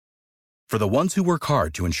For the ones who work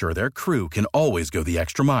hard to ensure their crew can always go the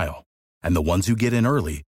extra mile, and the ones who get in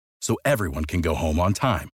early so everyone can go home on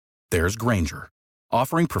time, there's Grainger,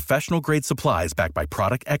 offering professional-grade supplies backed by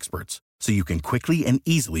product experts so you can quickly and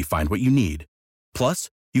easily find what you need. Plus,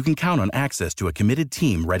 you can count on access to a committed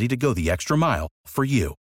team ready to go the extra mile for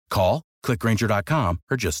you. Call, click Grainger.com,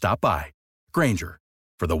 or just stop by. Grainger,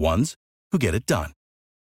 for the ones who get it done.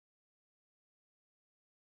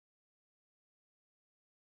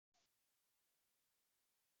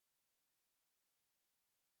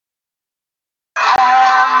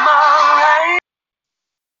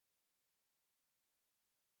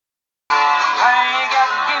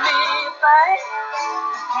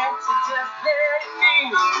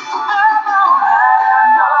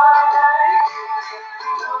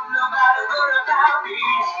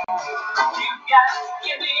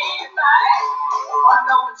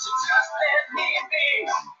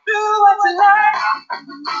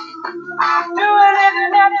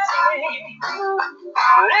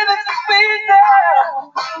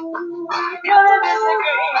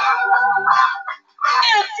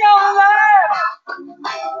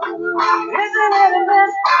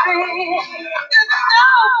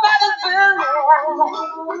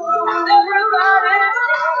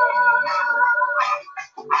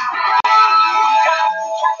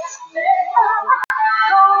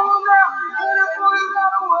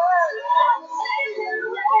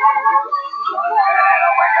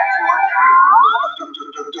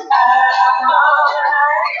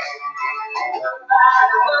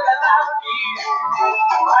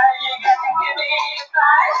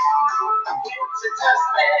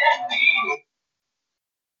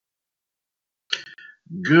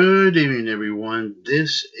 Good evening, everyone.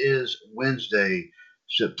 This is Wednesday,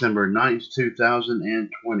 September 9th,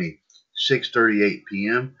 2020, 6:38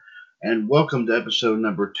 p.m., and welcome to episode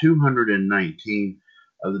number 219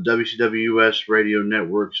 of the WCWUS Radio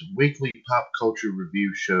Network's weekly pop culture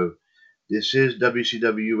review show. This is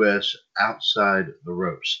WCWUS Outside the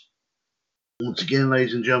Ropes. Once again,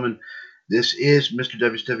 ladies and gentlemen, this is Mr.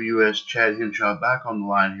 WCWUS Chad Henshaw back on the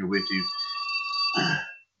line here with you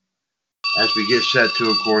as we get set to,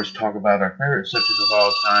 of course, talk about our favorite subject of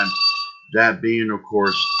all time, that being, of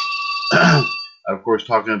course,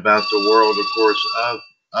 talking about the world, of course,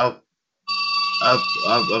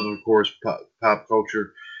 pop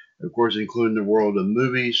culture, of course, including the world of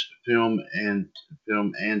movies, film and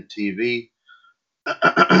TV.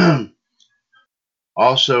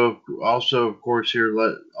 Also, of course, here,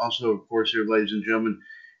 ladies and gentlemen,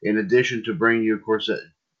 in addition to bringing you, of course,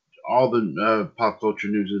 all the pop culture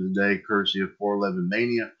news of the day, courtesy of 411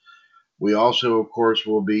 Mania. We also, of course,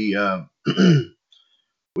 will be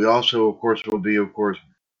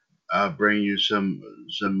bringing you some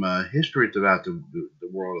history throughout the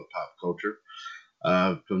world of pop culture,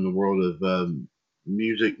 from the world of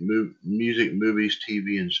music, movies,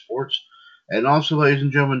 TV, and sports. And also, ladies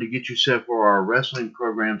and gentlemen, to get you set for our wrestling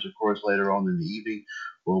programs, of course, later on in the evening,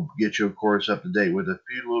 we'll get you, of course, up to date with a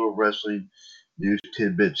few little wrestling news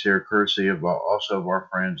tidbits here, courtesy of also of our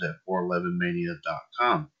friends at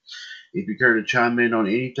 411mania.com. If you care to chime in on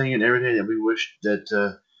anything and everything that we wish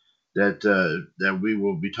that we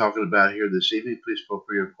will be talking about here this evening, please feel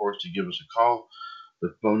free, of course, to give us a call.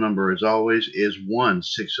 The phone number, as always, is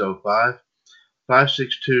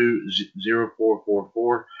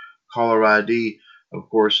 1-605-562-0444. Caller ID, of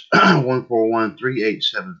course,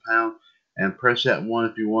 141387#, and press that 1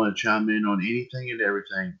 if you want to chime in on anything and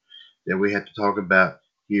everything that we have to talk about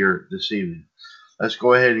here this evening. Let's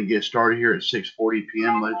go ahead and get started here at 6:40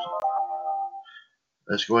 p.m.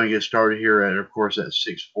 Let's go ahead and get started here at, of course, at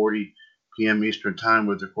 6:40 p.m. Eastern Time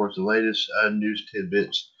with, of course, the latest news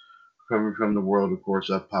tidbits coming from the world, of course,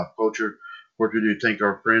 of pop culture. Of course, we do thank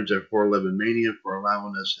our friends at 411 Mania for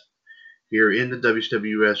allowing us here in the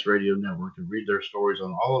WCWUS Radio Network to read their stories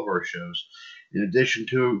on all of our shows. In addition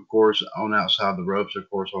to, of course, on Outside the Ropes, of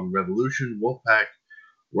course, on Revolution, Wolfpack,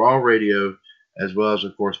 Raw Radio, as well as,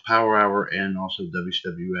 of course, Power Hour and also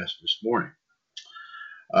WCWUS this morning.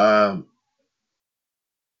 Our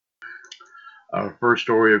first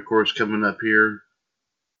story, of course, coming up here.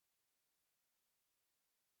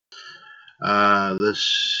 Let's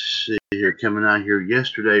see here, coming out here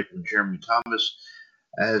yesterday from Jeremy Thomas,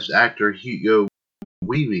 as actor Hugo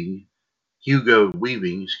Weaving,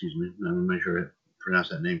 excuse me, let me make sure I pronounce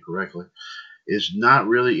that name correctly, is not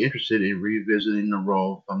really interested in revisiting the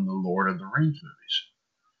role from the Lord of the Rings movies.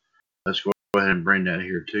 Let's go ahead and bring that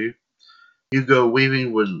here too. Hugo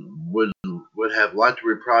Weaving would have liked to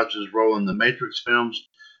reprise his role in the Matrix films,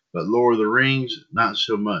 but Lord of the Rings, not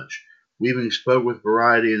so much. Weaving spoke with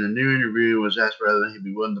Variety in a new interview and was asked whether he'd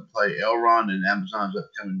be willing to play Elrond in Amazon's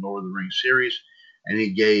upcoming Lord of the Rings series, and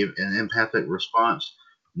he gave an emphatic response.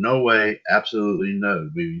 No way, absolutely no,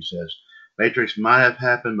 Weaving says. Matrix might have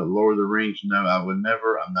happened, but Lord of the Rings, no, I would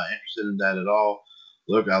never. I'm not interested in that at all.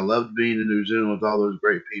 Look, I loved being in New Zealand with all those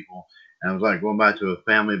great people, and it was like going back to a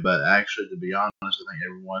family, but actually, to be honest, I think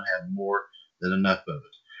everyone had more than enough of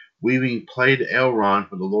it. Weaving played Elrond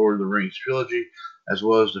for the Lord of the Rings trilogy, as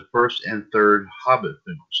well as the first and third Hobbit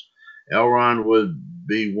films. Elrond would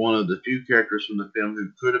be one of the few characters from the film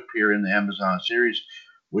who could appear in the Amazon series,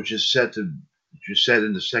 which is set in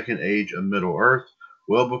the Second Age of Middle Earth,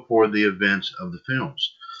 well before the events of the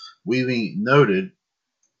films. Weaving noted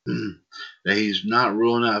that he's not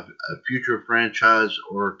ruling out a future franchise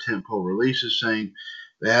or tentpole releases, saying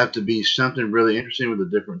they have to be something really interesting with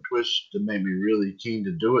a different twist to make me really keen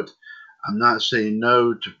to do it. I'm not saying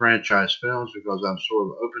no to franchise films because I'm sort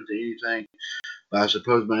of open to anything, but I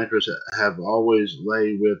suppose my interests have always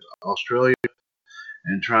lay with Australia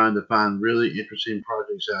and trying to find really interesting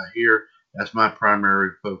projects out here. That's my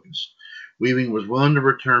primary focus. Weaving was willing to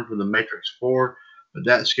return for the Matrix 4, but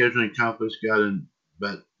that scheduling conflicts got in.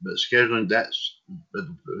 But that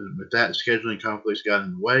scheduling conflicts got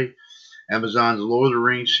in the way. Amazon's Lord of the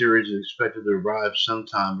Rings series is expected to arrive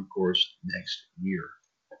sometime, of course, next year.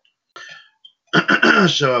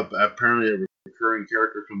 So apparently, a recurring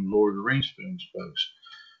character from the Lord of the Rings films, folks,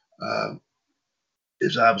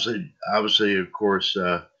 is obviously, of course,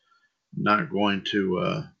 not going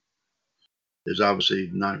to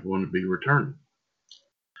be returning.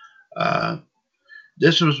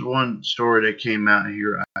 This was one story that came out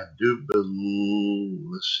here. I do believe.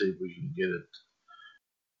 Let's see if we can get it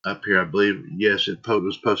up here. I believe yes, it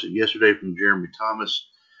was posted yesterday from Jeremy Thomas.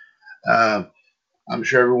 I'm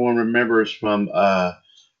sure everyone remembers from of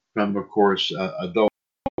course Adult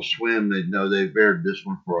Swim. They know they've aired this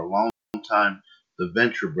one for a long time. The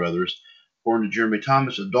Venture Brothers. According to Jeremy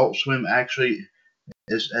Thomas, Adult Swim actually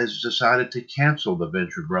has decided to cancel the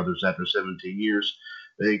Venture Brothers after 17 years.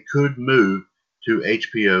 They could move to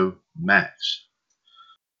HBO Max.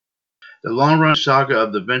 The long-running saga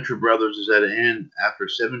of the Venture Brothers is at an end after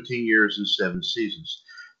 17 years and 7 seasons.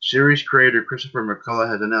 Series creator Christopher McCullough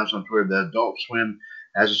has announced on Twitter that Adult Swim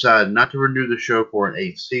has decided not to renew the show for an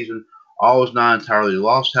 8th season. All is not entirely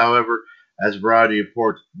lost, however, as Variety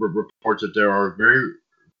reports that there are very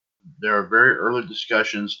early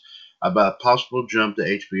discussions about a possible jump to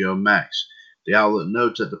HBO Max. The outlet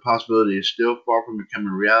notes that the possibility is still far from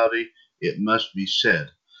becoming reality, it must be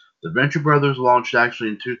said. The Venture Brothers launched actually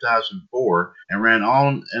in 2004 and ran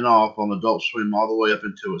on and off on Adult Swim all the way up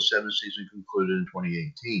until its 7th season concluded in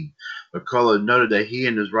 2018. McCullough noted that he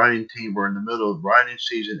and his writing team were in the middle of writing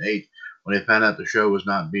season 8 when they found out the show was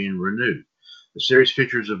not being renewed. The series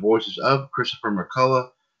features the voices of Christopher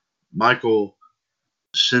McCullough, Michael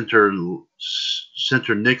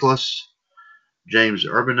Sinterniklaas, James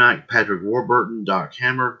Urbaniak, Patrick Warburton, Doc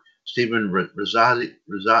Hammer, Stephen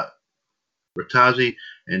Rattazzi,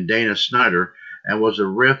 and Dana Snyder, and was a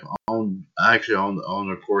riff on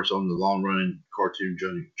the long-running cartoon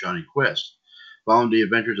Johnny Quest. Following the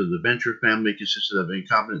adventures of the Venture family consisted of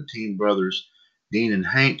incompetent teen brothers Dean and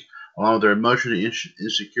Hank, along with their emotionally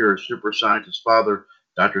insecure super scientist father,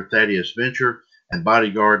 Dr. Thaddeus Venture, and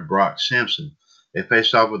bodyguard Brock Sampson. They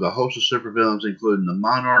faced off with a host of supervillains, including the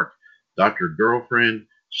Monarch, Dr. Girlfriend,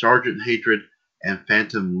 Sergeant Hatred, and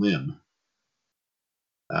Phantom Limb.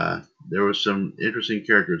 There were some interesting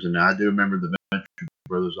characters, and I do remember the Venture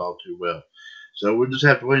Brothers all too well. So we'll just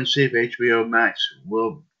have to wait and see if HBO Max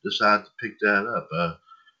will decide to pick that up. Of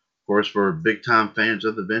course, for big-time fans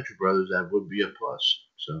of the Venture Brothers, that would be a plus.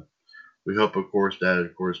 So we hope, of course,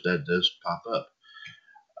 that does pop up.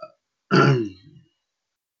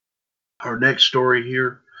 Our next story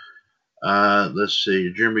here. Let's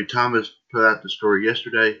see. Jeremy Thomas put out the story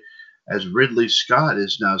yesterday, as Ridley Scott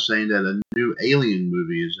is now saying that a new Alien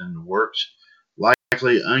movie is in the works,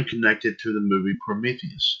 likely unconnected to the movie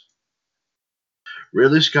Prometheus.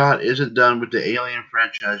 Ridley Scott isn't done with the Alien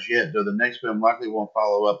franchise yet, though the next film likely won't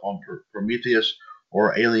follow up on Prometheus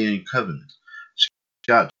or Alien Covenant.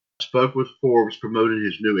 Scott spoke with Forbes promoting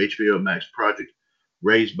his new HBO Max project,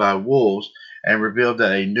 Raised by Wolves, and revealed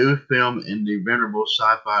that a new film in the venerable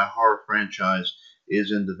sci-fi horror franchise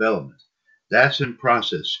is in development. That's in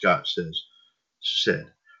process, Scott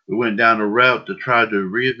said. We went down a route to try to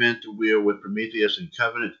reinvent the wheel with Prometheus and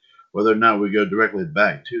Covenant. Whether or not we go directly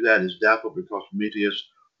back to that is doubtful because Prometheus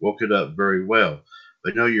woke it up very well.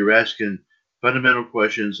 But you're asking fundamental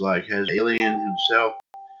questions like, has Alien himself,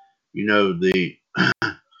 the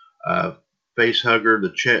face hugger,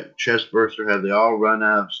 the chest burster, have they all run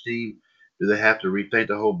out of steam? Do they have to rethink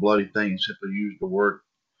the whole bloody thing and simply use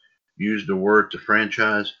the word to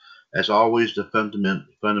franchise? That's always the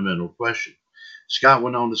fundamental question. Scott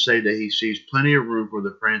went on to say that he sees plenty of room for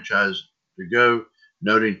the franchise to go,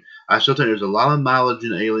 noting, "I still think there's a lot of mileage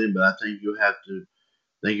in Alien, but I think you'll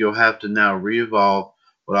have to now re-evolve.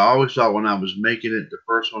 But I always thought when I was making it, the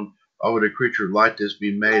first one, why would a creature like this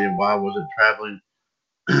be made, and why was it traveling?"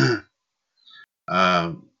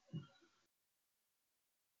 um,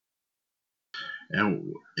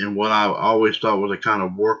 and what I always thought was a kind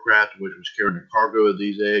of warcraft, which was carrying the cargo of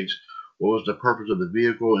these eggs. What was the purpose of the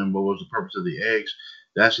vehicle, and what was the purpose of the eggs?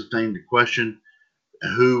 That's the thing to question.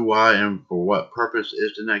 Who, why, and for what purpose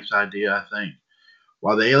is the next idea, I think.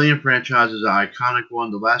 While the Alien franchise is an iconic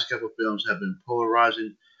one, the last couple of films have been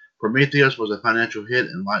polarizing. Prometheus was a financial hit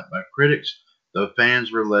and liked by critics, though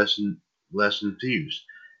fans were less enthused.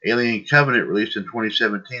 Alien Covenant, released in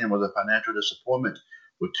 2017, was a financial disappointment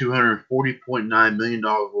with $240.9 million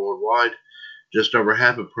worldwide, just over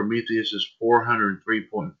half of Prometheus's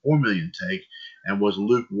 $403.4 million take, and was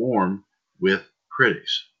lukewarm with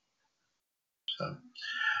critics. So,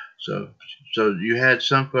 so, so you had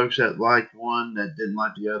some folks that liked one that didn't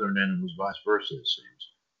like the other, and then it was vice versa, it seems.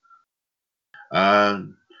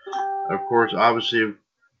 Of course,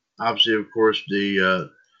 of course,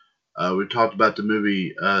 we talked about the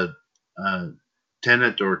movie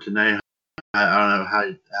Tenet or Tenet. I don't know how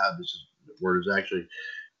this word is actually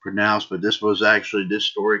pronounced, but this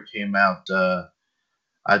story came out.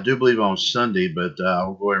 I do believe on Sunday, but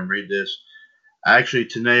I'll go ahead and read this. Actually,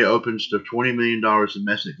 Tenet opens to $20 million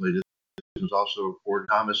domestically. This was also reported.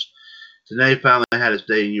 Thomas Tenet finally had its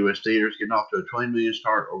day in U.S. theaters, getting off to a $20 million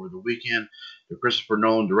start over the weekend. The Christopher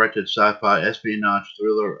Nolan directed sci-fi espionage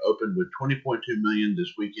thriller opened with $20.2 million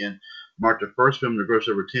this weekend, marked the first film to gross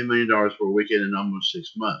over $10 million for a weekend in almost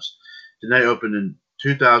 6 months. Tenet opened in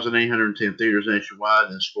 2,810 theaters nationwide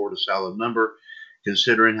and scored a solid number,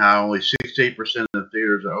 considering how only 68% of the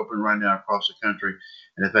theaters are open right now across the country,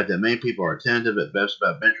 and the fact that many people are tentative at best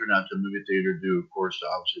about venturing out to a movie theater due, of course, to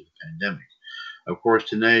obviously the pandemic. Of course,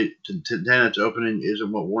 Tenet's opening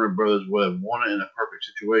isn't what Warner Brothers would have wanted in a perfect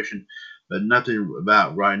situation, but nothing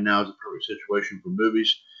about right now is a perfect situation for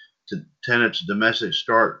movies. Tenet's domestic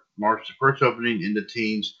start marks the first opening in the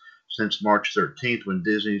teens since March 13th, when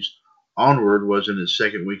Disney's Onward was in its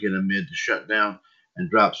second weekend amid the shutdown and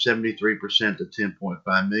dropped 73% to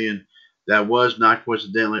 10.5 million. That was, not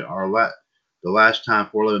coincidentally, the last time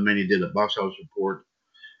 411 Mania did a box office report.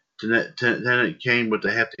 Tenet came with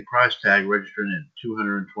a hefty price tag, registering at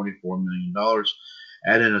 $224 million.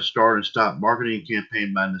 Add in a start and stop marketing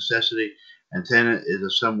campaign by necessity, and Tenet is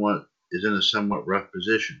in a somewhat rough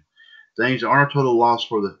position. Things aren't a total loss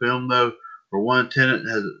for the film, though. For one, Tenet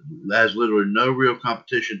has literally no real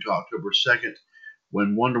competition until October 2nd,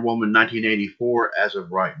 when Wonder Woman 1984, as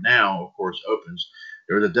of right now, of course, opens.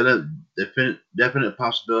 There is a definite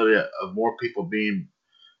possibility of more people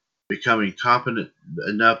becoming confident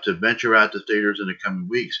enough to venture out to theaters in the coming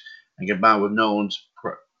weeks, and combined with Nolan's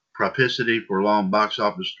propensity for long box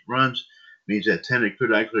office runs, means that Tenet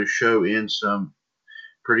could actually show in some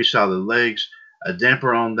pretty solid legs. A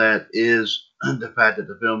damper on that is the fact that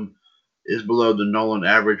the film is below the Nolan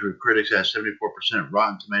average, with critics at 74%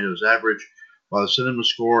 Rotten Tomatoes average, while the cinema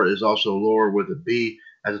score is also lower with a B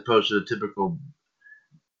as opposed to the typical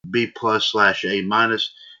B+/A-.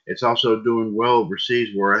 It's also doing well overseas,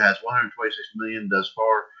 where it has 126 million thus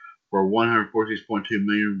far for $146.2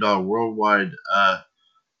 million worldwide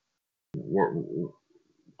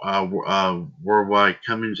worldwide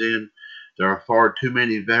comings in. There are far too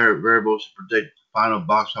many variables to predict final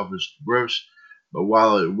box office gross, but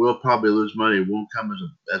while it will probably lose money, it won't come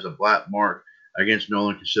as a black mark against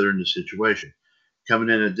Nolan, considering the situation. Coming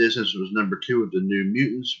in at distance was number 2 with The New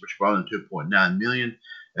Mutants, which brought in 2.9 million.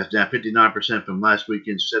 That's down 59% from last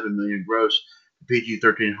weekend's 7 million gross. The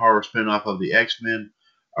PG-13 horror spinoff of the X-Men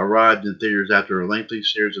arrived in theaters after a lengthy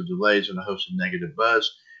series of delays and a host of negative buzz,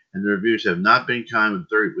 and the reviews have not been kind, with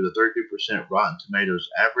a 33% Rotten Tomatoes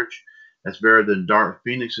average. That's better than Dark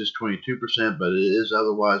Phoenix's 22%, but it is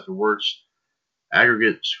otherwise the worst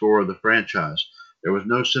aggregate score of the franchise. There was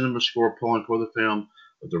no cinema score polling for the film,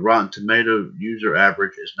 but the Rotten Tomato user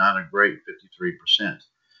average is not a great 53%.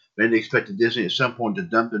 Many expected Disney at some point to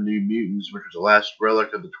dump The New Mutants, which was the last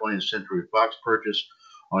relic of the 20th Century Fox purchase,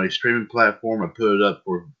 on a streaming platform and put it up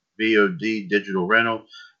for VOD digital rental.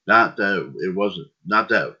 Not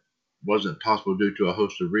that wasn't possible due to a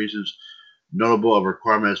host of reasons. Notable a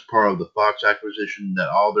requirement as part of the Fox acquisition that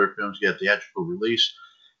all their films get theatrical release.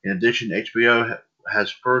 In addition, HBO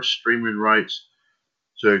has first streaming rights,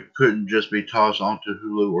 so it couldn't just be tossed onto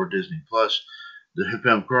Hulu or Disney Plus. The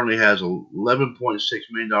film currently has $11.6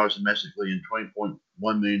 million domestically and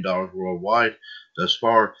 $20.1 million worldwide thus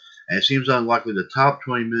far, and it seems unlikely the top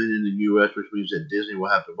 20 million in the U.S., which means that Disney will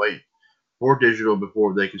have to wait for digital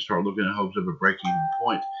before they can start looking at hopes of a break-even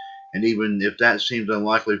point. And even if that seems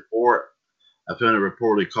unlikely for a film that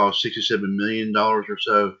reportedly cost $67 million or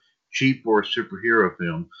so, cheap for a superhero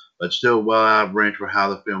film, but still well out of range for how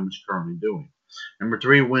the film is currently doing. Number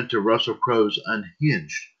 3 went to Russell Crowe's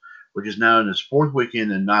Unhinged, which is now in its fourth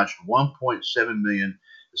weekend and notched 1.7 million.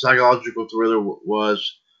 The psychological thriller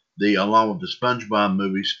was along with the SpongeBob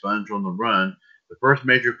movie Sponge on the Run, the first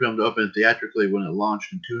major film to open theatrically when it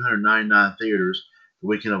launched in 299 theaters the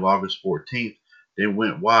weekend of August 14th, then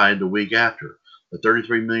went wide the week after. The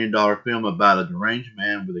 $33 million film about a deranged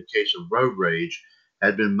man with a case of road rage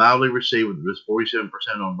had been mildly received with 47%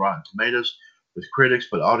 on Rotten Tomatoes with critics,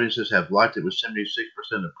 but audiences have liked it with 76%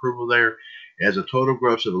 approval there. It has a total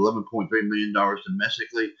gross of $11.3 million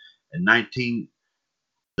domestically and $19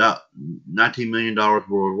 million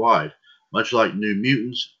worldwide. Much like New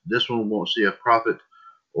Mutants, this one won't see a profit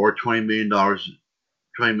or $20 million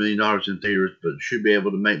in theaters, but should be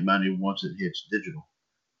able to make money once it hits digital.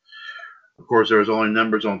 Of course, there was only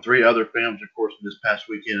numbers on 3 other films, of course, this past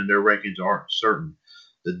weekend, and their rankings aren't certain.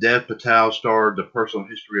 The Dev Patel starred The Personal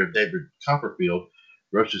History of David Copperfield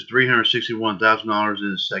grosses $361,000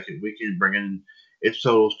 in its second weekend, bringing its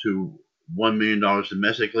totals to $1 million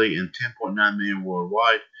domestically and $10.9 million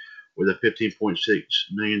worldwide. With a $15.6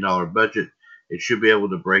 million budget, it should be able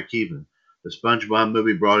to break even. The SpongeBob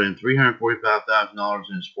movie brought in $345,000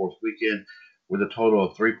 in its fourth weekend, with a total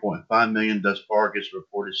of $3.5 million thus far against a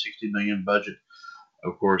reported $60 million budget.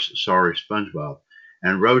 Of course, sorry, SpongeBob.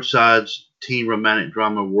 And Roadside's teen romantic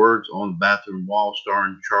drama Words on the Bathroom Wall,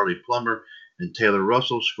 starring Charlie Plummer and Taylor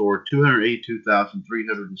Russell, scored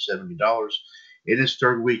 $282,370 in its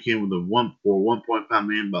third weekend with a $1.5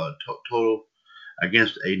 million total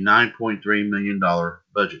against a $9.3 million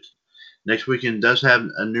budget. Next weekend does have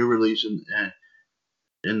a new release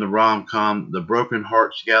in the rom-com The Broken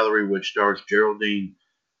Hearts Gallery, which stars Geraldine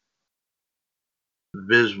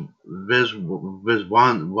Viswanathan,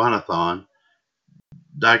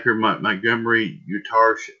 Diker Montgomery,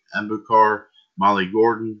 Utkarsh Ambudkar, Molly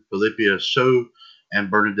Gordon, Philippia So,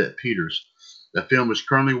 and Bernadette Peters. The film is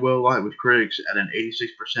currently well liked with critics at an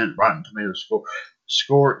 86% Rotten Tomatoes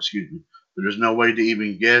score. But there's no way to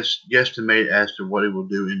even guesstimate as to what it will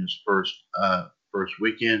do in its first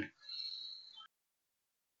weekend.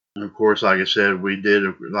 And of course, like I said, apparently,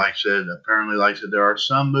 there are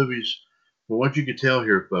some movies, from what you can tell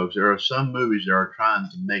here, folks, there are some movies that are trying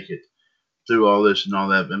to make it through all this and all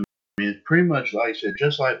that. I mean, it's pretty much, like I said,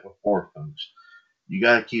 just like before, folks. You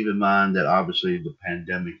got to keep in mind that obviously the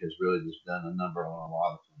pandemic has really just done a number on a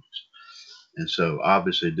lot of things. And so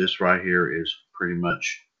obviously this right here is pretty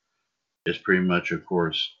much, of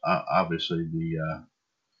course, obviously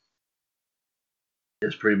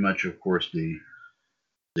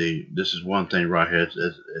this is one thing right here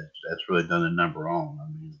that's really done a number on. I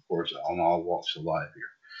mean, of course, on all walks of life here.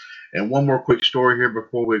 And one more quick story here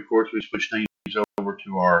before we switch things over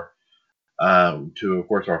to our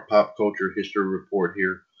our pop culture history report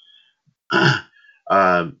here.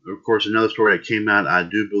 Of course, another story that came out, I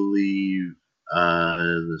do believe,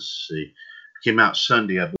 came out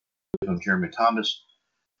Sunday, I believe, on Jeremy Thomas.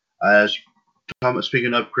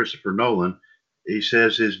 Speaking of Christopher Nolan, he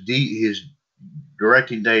says his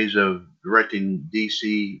directing days of directing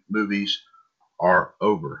DC movies are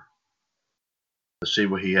over. Let's see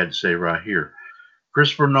what he had to say right here.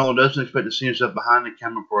 Christopher Nolan doesn't expect to see himself behind the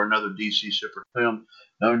camera for another DC super film,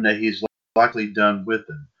 knowing that he's likely done with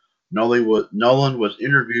them. Nolan was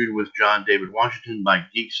interviewed with John David Washington by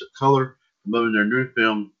Geeks of Color, promoting their new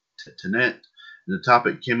film, Tenet. And the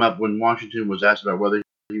topic came up when Washington was asked about whether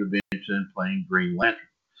he would be interested in playing Green Lantern.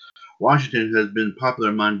 Washington has been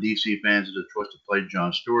popular among DC fans as a choice to play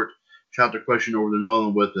Jon Stewart. Shot the question over to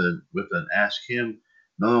Nolan with an ask him.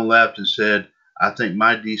 Nolan laughed and said, "I think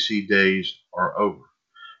my DC days are over."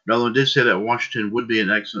 Nolan did say that Washington would be an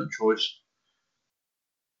excellent choice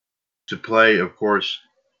to play, of course,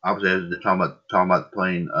 obviously talking about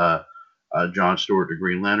playing Jon Stewart, the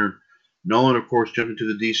Green Lantern. Nolan, of course, jumped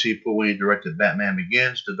into the DC pool when he directed Batman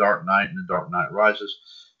Begins, The Dark Knight, and The Dark Knight Rises.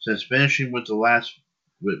 Since finishing with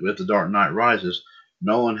The Dark Knight Rises,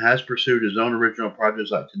 Nolan has pursued his own original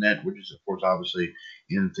projects like Tenet, which is, of course, obviously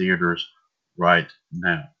in theaters right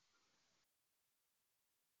now.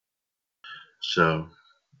 So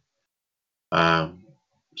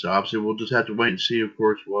obviously we'll just have to wait and see, of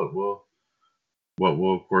course, what will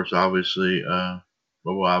obviously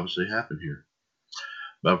happen here.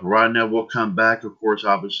 But for right now, we'll come back, of course,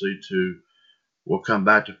 obviously to We'll come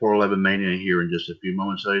back to 411 Mania here in just a few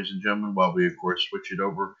moments, ladies and gentlemen, while we, of course, switch it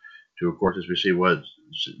over to, of course, as we see what,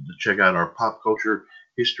 to check out our pop culture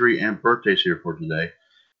history and birthdays here for today.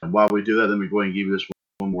 And while we do that, let me go ahead and give you this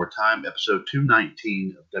one more time. Episode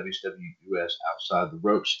 219 of WCWUS Outside the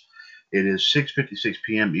Ropes. It is 6:56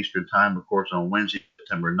 p.m. Eastern Time, of course, on Wednesday,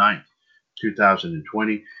 September 9th,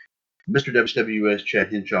 2020. Mr. WCWUS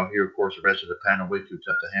Chad Henshaw here, of course, the rest of the panel way too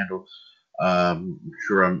tough to handle. I'm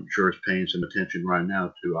sure it's paying some attention right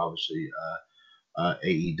now to obviously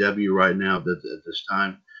AEW right now at this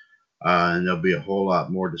time, and there'll be a whole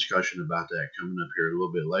lot more discussion about that coming up here a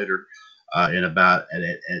little bit later. In about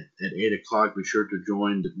at 8 o'clock, be sure to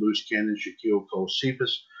join the loose cannon Shaquille Cole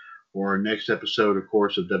Cephas for our next episode, of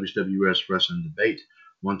course, of WWS Wrestling Debate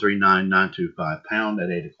 139925 at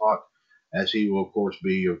 8 o'clock, as he will, of course,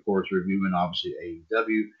 be, of course, reviewing obviously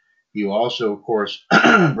AEW. He will also, of course,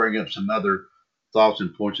 bring up some other thoughts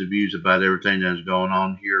and points of views about everything that's going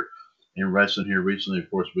on here in wrestling here recently, of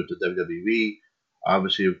course, with the WWE.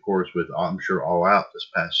 Obviously, of course, with I'm sure All Out this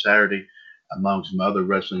past Saturday, among some other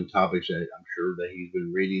wrestling topics that I'm sure that he's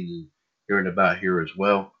been reading and hearing about here as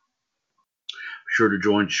well. Be sure to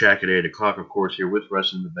join Shaq at 8 o'clock, of course, here with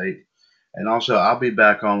Wrestling Debate. And also, I'll be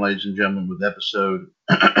back on, ladies and gentlemen, with episode.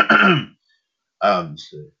 Let's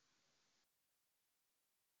see.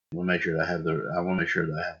 I want to make sure that I have the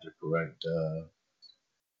correct.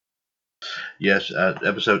 Yes,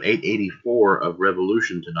 episode 884 of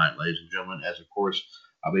Revolution tonight, ladies and gentlemen. As of course,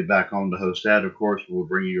 I'll be back on to host that. Of course, we'll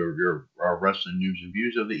bring you our wrestling news and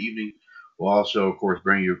views of the evening. We'll also, of course,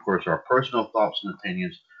 bring you, of course, our personal thoughts and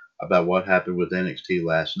opinions about what happened with NXT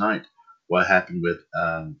last night, what happened with,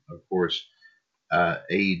 of course,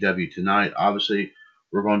 AEW tonight. Obviously,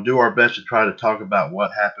 we're going to do our best to try to talk about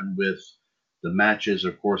what happened with the matches,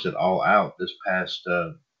 of course, at All Out this past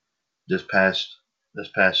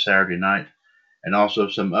Saturday night, and also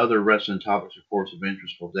some other wrestling topics, of course, of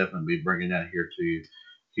interest. We'll definitely be bringing that here to you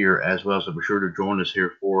here as well. So be sure to join us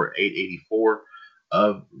here for 884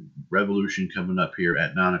 of Revolution coming up here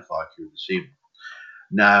at 9 o'clock here this evening.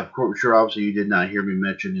 Now, of course, sure, obviously, you did not hear me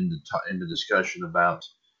mention in the discussion about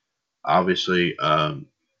obviously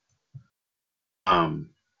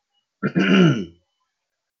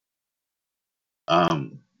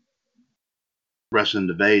wrestling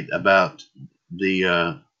debate about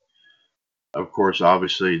the of course,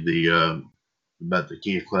 obviously the about the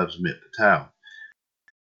King of Clubs, Mitt Patel.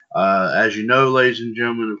 As you know, ladies and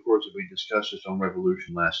gentlemen, of course, we discussed this on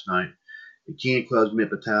Revolution last night. The King of Clubs, Mitt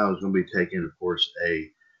Patel, is going to be taking, of course,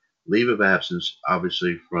 a leave of absence,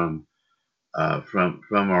 obviously from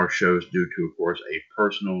our shows due to, of course, a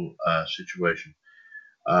personal situation.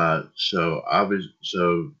 So obviously,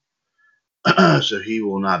 so he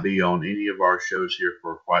will not be on any of our shows here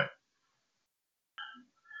for quite.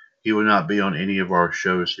 He will not be on any of our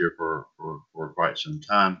shows here for quite some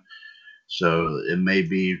time. So it may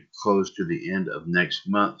be close to the end of next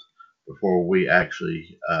month before we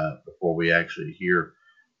actually hear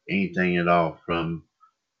anything at all from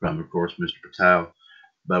of course Mr. Patel.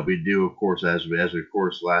 But we do, of course, as of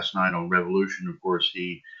course last night on Revolution, of course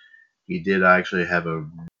he did actually have a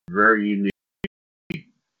very unique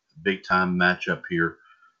big time matchup here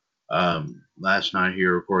last night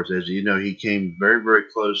here. Of course, as you know, he came very very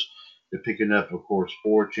close to picking up, of course,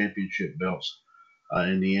 4 championship belts.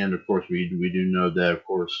 In the end, of course, we do know that, of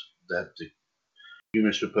course, that the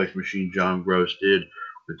Human Suplex Machine John Gross did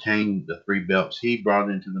retain the 3 belts he brought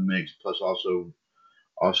into the mix, plus also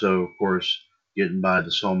of course, getting by the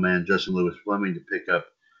Soul Man Justin Lewis Fleming to pick up,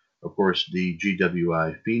 of course, the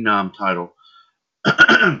GWI Phenom title.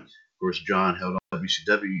 Of course, John held on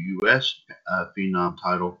WCWUS Phenom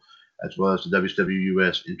title, as well as the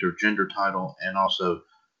WCWUS Intergender title, and also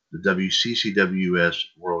the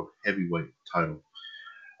WCCWUS World Heavyweight title.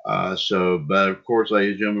 But of course,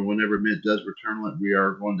 ladies and gentlemen, whenever Mitt does return, we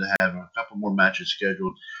are going to have a couple more matches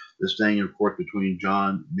scheduled. This thing, of course, between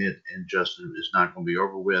John, Mitt, and Justin is not going to be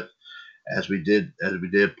over with. As we did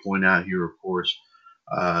point out here, of course,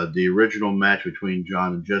 the original match between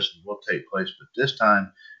John and Justin will take place, but this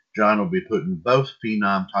time John will be putting both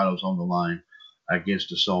Phenom titles on the line against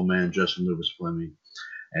the Soul Man, Justin Lewis Fleming.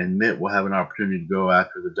 And Mitt will have an opportunity to go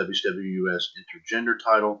after the WCWUS Intergender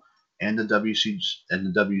title and the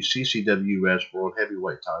WCCWUS World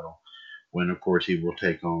Heavyweight title, when, of course, he will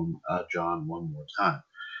take on John one more time.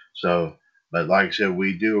 So, but like I said,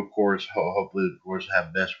 we do, of course, hopefully, of course,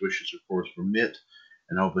 have best wishes, of course, for Mitt,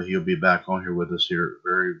 and hopefully he'll be back on here with us here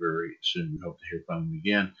very, very soon. We hope to hear from him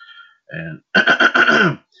again, and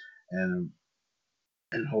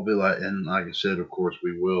and hopefully, like I said, of course,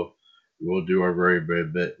 we will do our very, very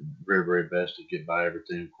best to get by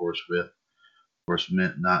everything, of course, with course,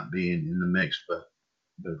 meant not being in the mix, but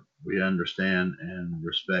we understand and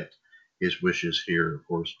respect his wishes here, of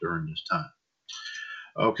course, during this time.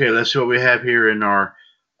 Okay, let's see what we have here in our,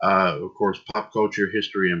 of course, pop culture,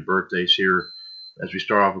 history, and birthdays here. As we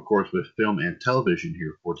start off, of course, with film and television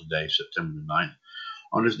here for today, September the 9th.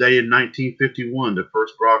 On this day in 1951, the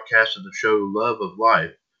first broadcast of the show Love of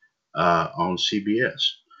Life on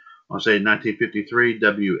CBS. On this day in 1953,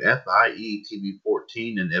 WFIE TV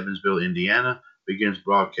 14 in Evansville, Indiana begins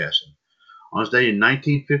broadcasting. On this day in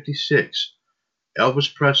 1956,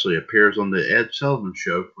 Elvis Presley appears on the Ed Sullivan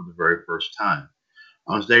Show for the very first time.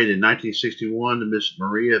 On this date in 1961, Miss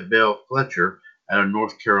Maria Bell Fletcher out of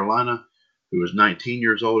North Carolina, who was 19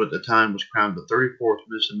 years old at the time, was crowned the 34th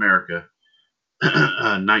Miss America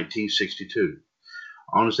 1962.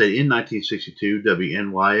 On this date in 1962,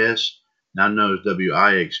 WNYS, now known as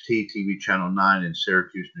WIXT TV Channel 9 in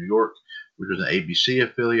Syracuse, New York, which was an ABC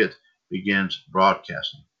affiliate, begins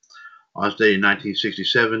broadcasting. On this date in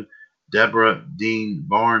 1967, Deborah Dean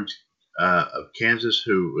Barnes of Kansas,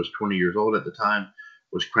 who was 20 years old at the time,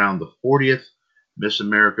 was crowned the 40th Miss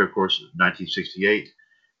America, of course, 1968.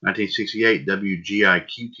 1968,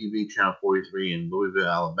 WGIQ TV, Channel 43 in Louisville,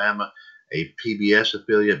 Alabama, a PBS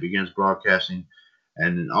affiliate, begins broadcasting.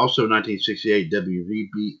 And also 1968,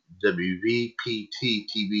 WVPT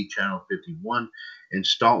TV, Channel 51 in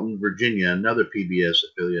Staunton, Virginia, another PBS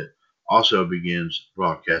affiliate, also begins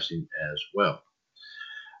broadcasting as well.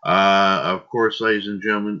 Of course, ladies and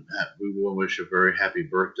gentlemen, we will wish a very happy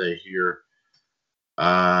birthday here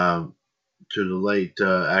to the late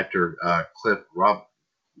actor Cliff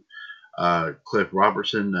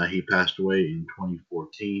Robertson. He passed away in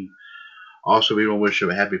 2014. Also, we want to wish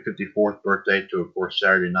a happy 54th birthday to, of course,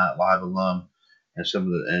 Saturday Night Live alum and some of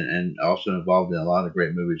the and also involved in a lot of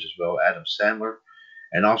great movies as well, Adam Sandler.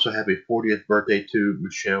 And also happy 40th birthday to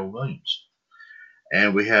Michelle Williams.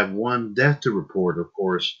 And we have one death to report, of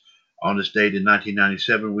course. On this date in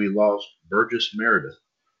 1997, we lost Burgess Meredith.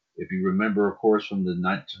 If you remember, of course, from the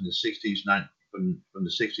 60s, from the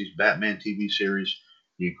 60s Batman TV series,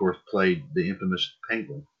 he of course played the infamous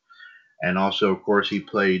Penguin, and also, of course, he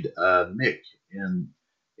played Mick in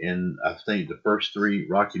I think the first 3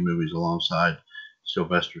 Rocky movies alongside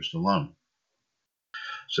Sylvester Stallone.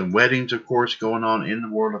 Some weddings, of course, going on in the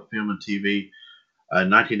world of film and TV.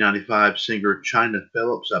 1995 singer Chynna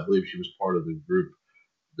Phillips, I believe she was part of the group,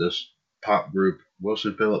 this pop group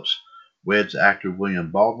Wilson Phillips, weds actor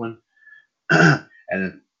William Baldwin. And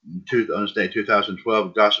on this day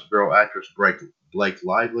 2012, Gossip Girl actress Blake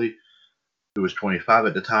Lively, who was 25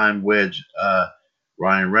 at the time, weds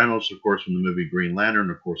Ryan Reynolds, of course, from the movie Green Lantern,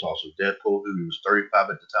 of course, also Deadpool, who was 35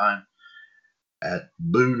 at the time, at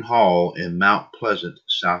Boone Hall in Mount Pleasant,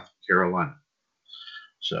 South Carolina.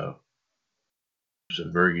 So,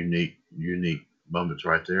 some very unique moments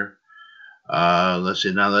right there. Let's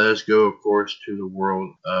see. Now let us go, of course, to the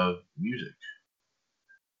world of music.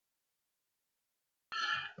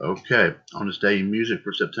 Okay, on this day in music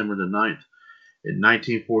for September the 9th, in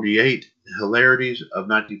 1948, Hilarities of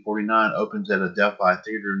 1949 opens at Adelphi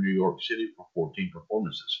Theater in New York City for 14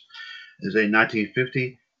 performances. In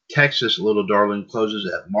 1950, Texas Little Darling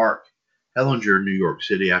closes at Mark Hellinger, New York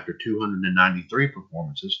City after 293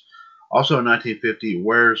 performances. Also in 1950,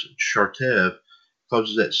 Where's Chartev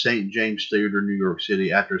closes at St. James Theater, New York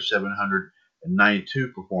City after 792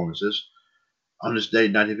 performances. On this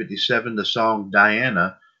date, 1957, the song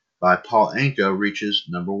Diana by Paul Anka reaches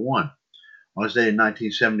number 1. On this day in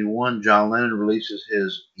 1971, John Lennon releases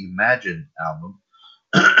his Imagine album.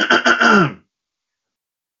 On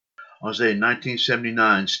this day in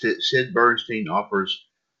 1979, Sid Bernstein offers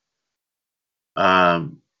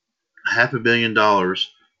 $500 million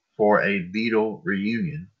for a Beatle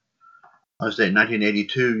reunion. On this day in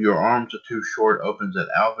 1982, Your Arms Are Too Short opens at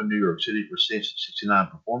Alvin, New York City for 69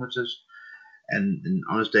 performances. And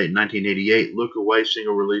on this date in 1988, Look Away,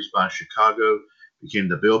 single released by Chicago, became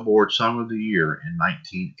the Billboard Song of the Year in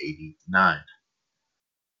 1989.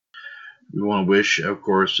 We want to wish, of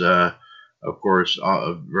course, a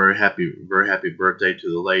very happy birthday to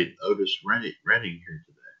the late Otis Redding here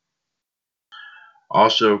today.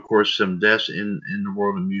 Also, of course, some deaths in the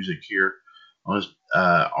world of music here. On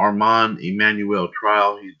Armand Emmanuel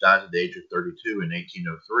Trial, he died at the age of 32 in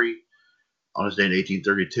 1803. On his day in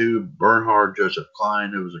 1832, Bernhard Joseph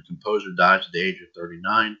Klein, who was a composer, dies at the age of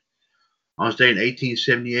 39. On his day in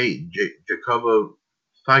 1878, Jacobo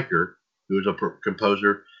Fiker, who was a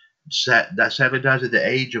composer, sadly dies at the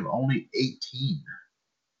age of only 18.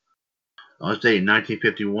 On his day in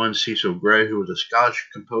 1951, Cecil Gray, who was a Scottish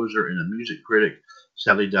composer and a music critic,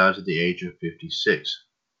 sadly dies at the age of 56.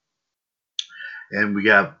 And we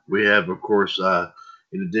have of course,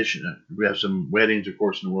 in addition, we have some weddings, of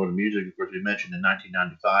course, in the world of music. Of course, we mentioned in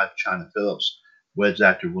 1995, China Phillips weds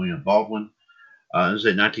actor William Baldwin. This is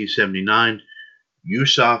in 1979.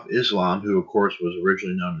 Yusuf Islam, who of course was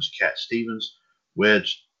originally known as Cat Stevens,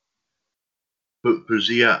 weds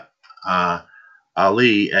Fuzia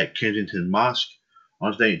Ali at Kensington Mosque.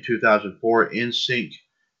 On his day in 2004, NSYNC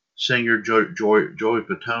singer Joey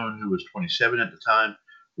Fatone, who was 27 at the time,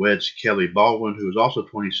 weds Kelly Baldwin, who was also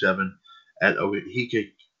 27, at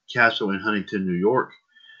Ohika Castle in Huntington, New York.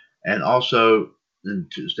 And also in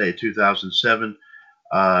 2007,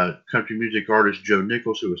 country music artist Joe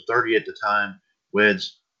Nichols, who was 30 at the time,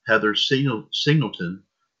 weds Heather Singleton,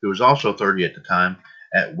 who was also 30 at the time,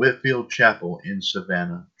 at Whitfield Chapel in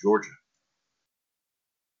Savannah, Georgia.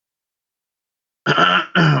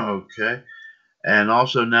 Okay. And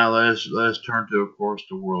also now let's turn to, of course,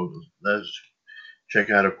 the world. Let's check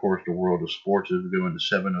out, of course, the world of sports as we go into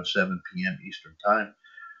 7:07 p.m. Eastern Time.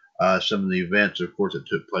 Some of the events, of course, that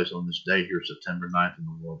took place on this day here, September 9th, in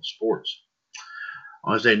the world of sports.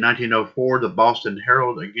 On this day, 1904, the Boston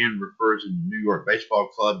Herald again refers to the New York Baseball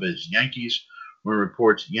Club as Yankees when it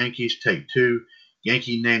reports Yankees take two.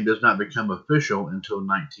 Yankee name does not become official until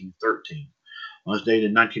 1913. On this date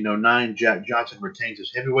in 1909, Jack Johnson retains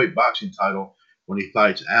his heavyweight boxing title when he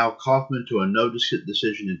fights Al Kaufman to a no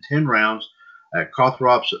decision in 10 rounds at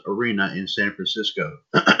Cothrop's Arena in San Francisco.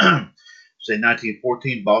 Say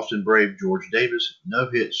 1914, Boston Brave George Davis no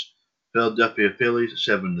hits Philadelphia Phillies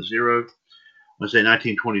 7-0. Let's say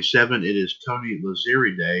 1927, it is Tony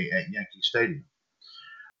Lazzeri Day at Yankee Stadium.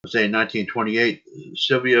 Let's say 1928,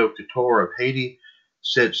 Silvio Couture of Haiti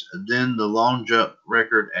sets then the long jump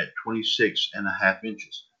record at 26.5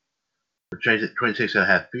 inches. Or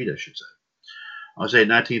 26.5 feet, I should say. I'll say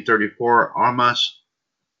 1934, Armas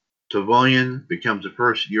Tavoyan becomes the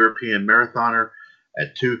first European marathoner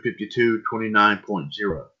at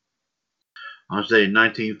 2:52:29.0. On this day in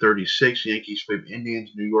 1936, Yankees sweep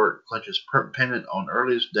Indians. New York clinches pennant on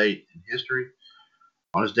earliest date in history.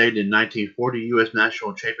 On this date in 1940, U.S.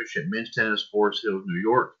 National Championship Men's Tennis, Forest Hills, New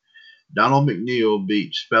York. Donald McNeil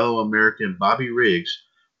beats fellow American Bobby Riggs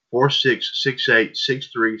 4-6, 6-8,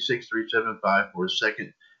 6-3, 6-3, 7-5 for his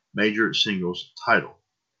second major singles title.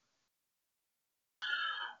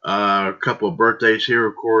 A couple of birthdays here,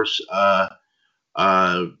 of course.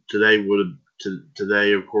 Today,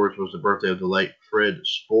 of course, was the birthday of the late Fred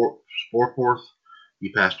Sporforth.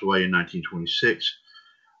 He passed away in 1926.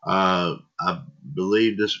 I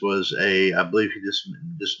believe this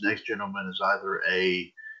next gentleman is either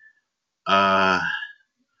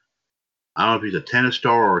I don't know if he's a tennis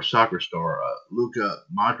star or a soccer star, Luka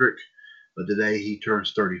Modric, but today he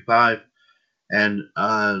turns 35. And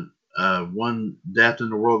one death in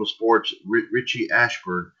the world of sports, Richie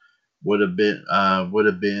Ashburn would have been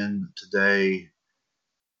today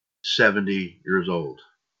 70 years old.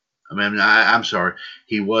 I'm sorry,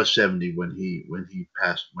 he was 70 when he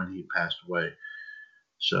passed away.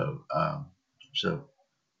 So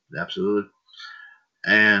absolutely.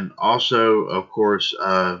 And also, of course,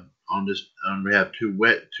 we have two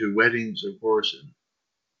weddings, of course,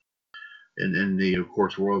 in the, of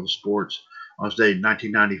course, world of sports. On this day,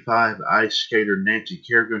 1995, ice skater Nancy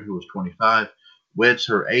Kerrigan, who was 25, weds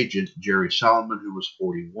her agent Jerry Solomon, who was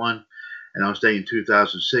 41. And on this day in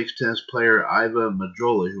 2006, tennis player Iva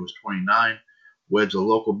Majoli, who was 29, weds a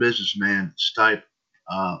local businessman Stipe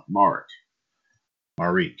Marek.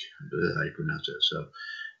 How you pronounce it. So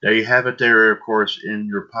there you have it there, of course, in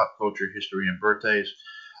your pop culture history and birthdays.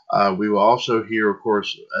 We will also hear, of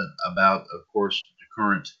course, about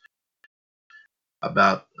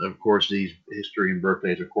these history and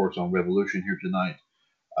birthdays, of course, on Revolution here tonight.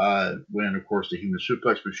 When, of course, the Human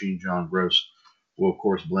Suplex Machine, John Gross, will, of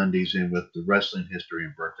course, blend these in with the wrestling history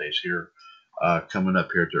and birthdays here coming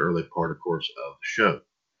up here at the early part, of course, of the show.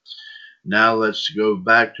 Now let's go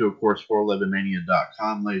back to, of course,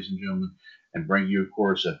 411mania.com, ladies and gentlemen, and bring you, of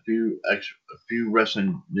course, a few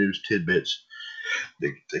wrestling news tidbits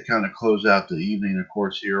that kind of close out the evening, of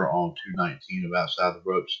course, here on 219 of Outside the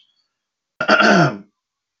Ropes.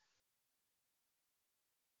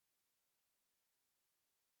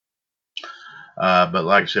 But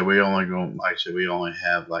like I said, we only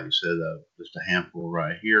have, just a handful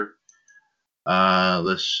right here.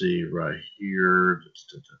 Let's see right here.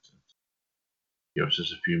 Give us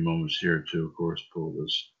just a few moments here to, of course, pull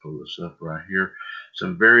this up right here.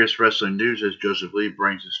 Some various wrestling news as Joseph Lee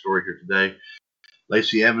brings the story here today.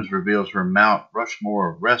 Lacey Evans reveals her Mount Rushmore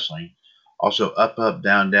of wrestling. Also, Up Up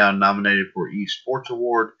Down Down nominated for E Sports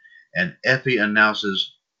Award, and Effie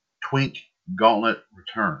announces Twink Gauntlet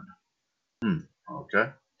return.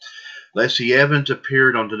 Okay. Lacey Evans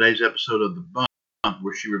appeared on today's episode of The Bump,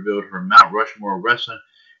 where she revealed her Mount Rushmore of wrestling.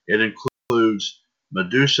 It includes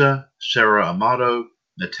Medusa, Sarah Amato,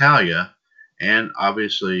 Natalia, and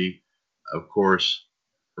obviously, of course,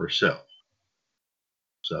 herself.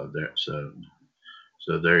 So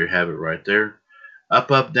there you have it right there.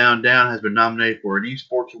 Up, Up, Down, Down has been nominated for an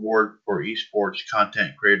Esports Award for Esports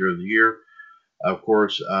Content Creator of the Year. Of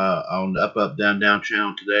course, on the Up, Up, Down, Down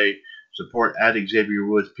channel today, support at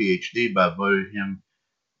WCWUS PhD by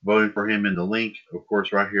voting for him in the link, of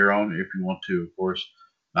course, right here on. If you want to, of course,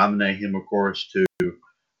 nominate him, of course, to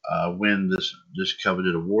win this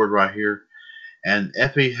coveted award right here. And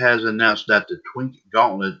Effie has announced that the Twink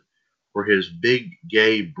Gauntlet for his Big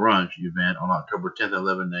Gay Brunch event on October 10th at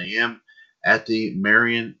 11 a.m. at the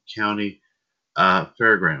Marion County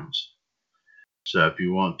Fairgrounds. So if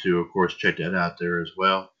you want to, of course, check that out there as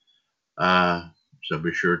well. So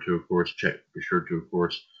be sure to, of course,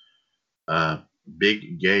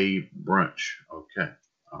 Big Gay Brunch. Okay.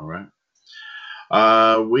 All right.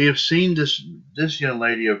 We have seen this young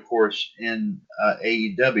lady, of course, in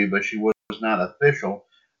AEW, but she was not official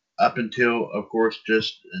up until, of course,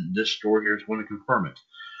 just this story here is going to confirm it.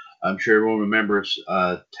 I'm sure everyone remembers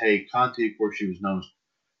Tay Conti. Of course, she was known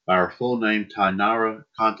by her full name, Tainara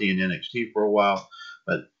Conti, in NXT for a while.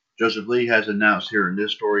 But Joseph Lee has announced here in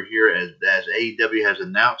this story here, as AEW has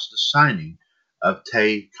announced the signing of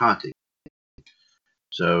Tay Conti.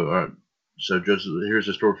 So Joseph, here's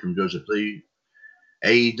a story from Joseph Lee.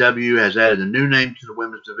 AEW has added a new name to the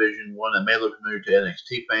women's division, one that may look familiar to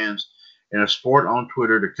NXT fans. In a sport on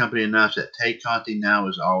Twitter, the company announced that Tay Conti now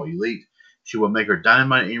is All Elite. She will make her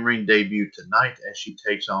Dynamite in-ring debut tonight as she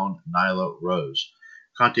takes on Nyla Rose.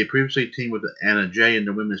 Conti previously teamed with Anna Jay in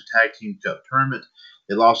the Women's Tag Team Cup tournament.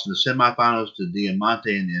 They lost in the semifinals to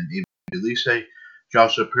Diamante and Ivelisse. She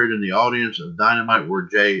also appeared in the audience of Dynamite, where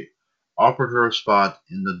Jay offered her a spot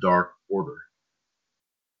in the Dark Order.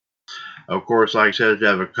 Of course, like I said, I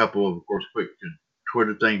have a couple of course, quick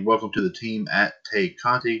Twitter things. Welcome to the team at Tay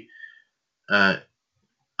Conti.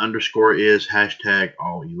 Underscore is hashtag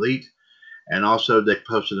All Elite. And also, they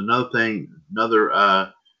posted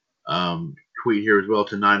another tweet here as well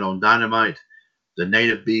tonight on Dynamite. The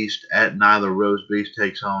Native Beast at Nyla Rose Beast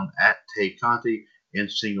takes on at Tay Conti in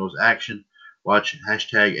singles action. Watch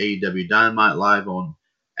hashtag AEW Dynamite live on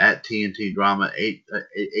at TNT Drama 8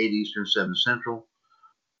 Eastern, 7 Central.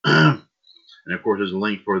 And of course, there's a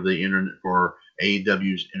link for the internet for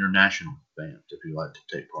AEW's international fans if you'd like to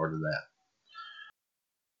take part of that.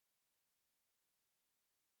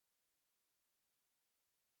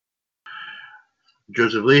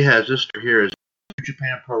 Joseph Lee has this here as New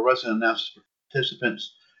Japan Pro Wrestling announces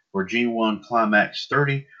participants for G1 Climax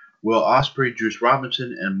 30. Will Ospreay, Juice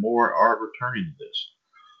Robinson, and more are returning to this.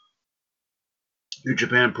 New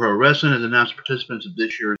Japan Pro Wrestling has announced participants of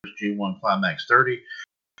this year's G1 Climax 30,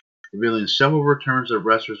 revealing several returns of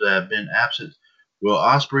wrestlers that have been absent. Will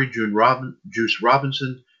Ospreay, Juice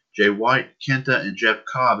Robinson, Jay White, Kenta, and Jeff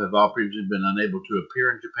Cobb have all previously been unable to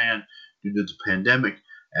appear in Japan due to the pandemic,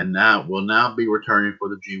 and will now be returning for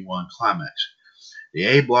the G1 Climax. The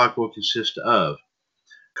A block will consist of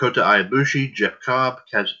Kota Ibushi, Jeff Cobb,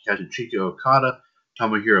 Kazuchika Okada,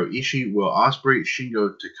 Tomohiro Ishii, Will Ospreay,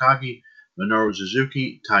 Shingo Takagi, Minoru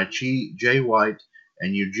Suzuki, Taichi, Jay White,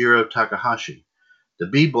 and Yujiro Takahashi. The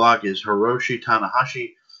B block is Hiroshi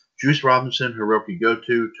Tanahashi, Juice Robinson, Hiroki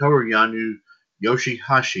Goto, Toru Yano,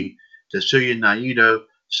 Yoshihashi, Tetsuya Naito,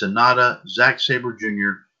 Sanada, Zack Sabre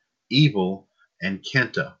Jr., Evil, and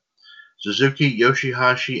Kenta. Suzuki,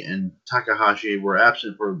 Yoshihashi, and Takahashi were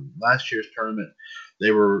absent for last year's tournament. They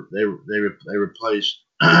replaced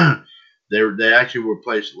they actually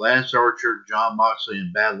replaced Lance Archer, Jon Moxley,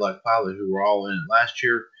 and Bad Luck Fale, who were all in it last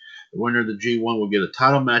year. The winner of the G1 will get a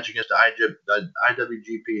title match against the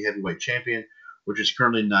IWGP Heavyweight Champion, which is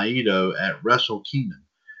currently Naito, at Wrestle Kingdom.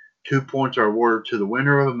 2 points are awarded to the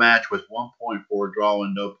winner of a match, with 1 point for a draw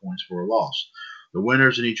and no points for a loss. The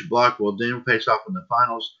winners in each block will then face off in the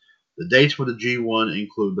finals. The dates for the G1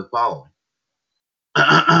 include the following.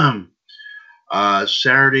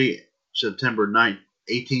 Saturday, September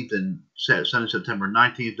 18th and Sunday, September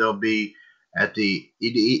 19th, they'll be at the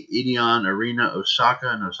Ideon Arena,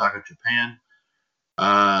 Osaka, in Osaka, Japan.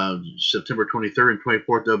 September 23rd and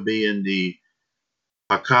 24th, they'll be in the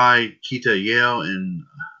Hakai Kita Yale in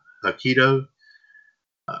Hokkaido.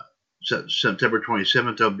 September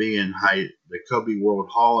 27th, they'll be in the Kobe World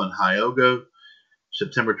Hall in Hyogo.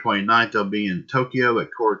 September 29th, they'll be in Tokyo at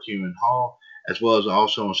Korakuen Hall, as well as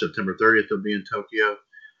also on September 30th, they'll be in Tokyo.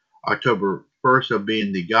 October 1st, they'll be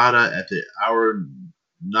in Niigata at the Aura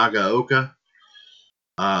Nagaoka.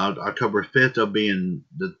 October 5th, they'll be in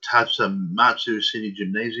the Tatsumatsu City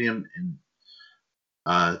Gymnasium in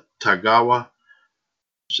Tagawa.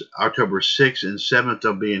 October 6th and 7th,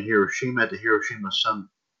 they'll be in Hiroshima at the Hiroshima Sun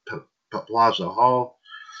Plaza Hall.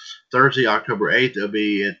 Thursday, October 8th, they'll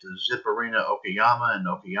be at the Zip Arena Okayama in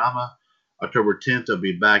Okayama. October 10th, they'll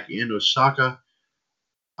be back in Osaka.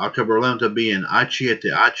 October 11th, they'll be in Aichi at the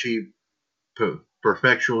Aichi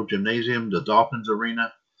Prefectural Gymnasium, the Dolphins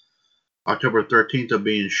Arena. October 13th, they'll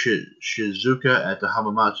be in Shizuoka at the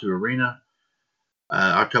Hamamatsu Arena.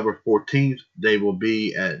 October 14th, they will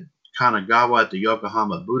be at Kanagawa at the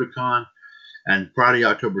Yokohama Budokan. And Friday,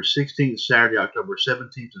 October 16th, Saturday, October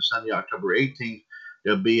 17th, and Sunday, October 18th,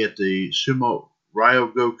 they'll be at the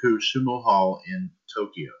Ryogoku Sumo Hall in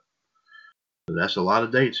Tokyo. So that's a lot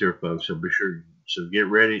of dates here, folks. So be sure, get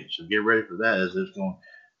ready. So get ready for that, as it's going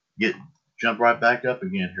to jump right back up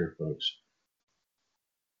again here, folks.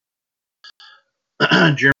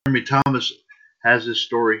 Jeremy Thomas has this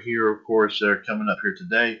story here, of course, coming up here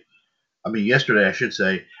today. Yesterday, I should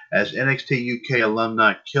say, as NXT UK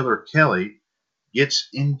alumni Killer Kelly gets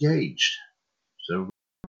engaged. So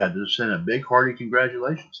I had to send a big hearty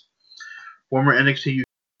congratulations. Former NXT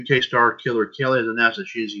UK star Killer Kelly has announced that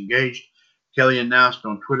she is engaged. Kelly announced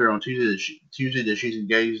on Twitter on Tuesday that she's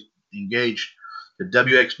engaged to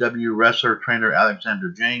WXW wrestler trainer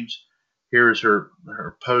Alexander James. Here is her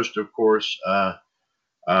post, of course,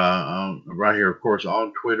 right here, of course,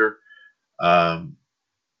 on Twitter. I'm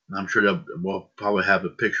sure we'll probably have a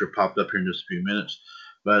picture popped up here in just a few minutes.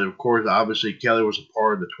 But of course, obviously, Kelly was a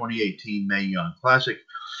part of the 2018 Mae Young Classic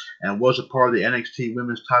and was a part of the NXT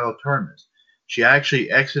Women's Title Tournament. She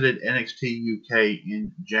actually exited NXT UK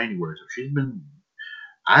in January. So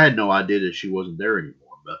I had no idea that she wasn't there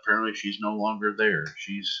anymore, but apparently she's no longer there.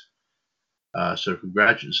 So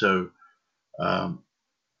congratulations. So,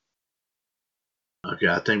 okay,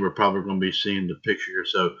 I think we're probably going to be seeing the picture here.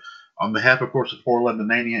 So, on behalf, of course, of 411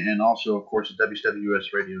 Mania and also, of course, the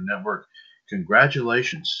WCWUS Radio Network,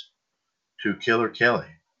 congratulations to Killer Kelly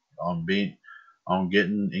on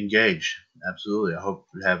getting engaged. Absolutely. I hope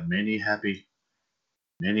you have many happy,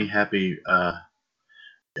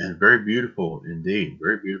 and very beautiful indeed.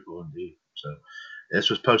 Very beautiful indeed. So this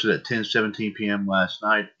was posted at 10:17 p.m. last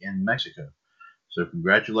night in Mexico. So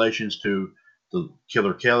congratulations to the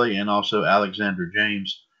Killer Kelly and also Alexander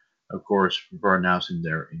James, of course, for announcing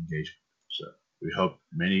their engagement. So we hope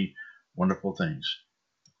many wonderful things.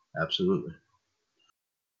 Absolutely.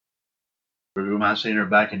 We might see her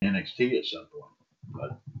back in NXT at some point,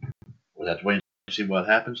 but we'll have to wait and see what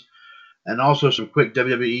happens. And also some quick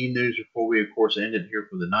WWE news before we, of course, end it here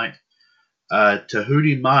for the night.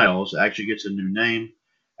 Tahuti Miles actually gets a new name,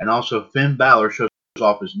 and also Finn Balor shows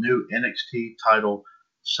off his new NXT title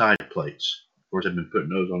side plates. Of course, I've been putting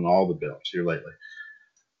those on all the belts here lately.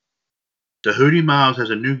 Tahuti Miles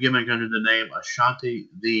has a new gimmick under the name Ashanti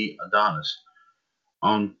the Adonis.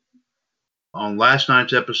 On last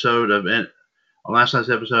night's episode of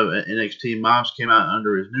NXT, Miles came out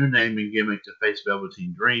under his new name and gimmick to face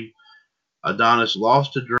Velveteen Dream. Adonis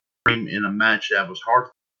lost to Dream in a match that was hard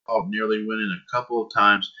fought, nearly winning a couple of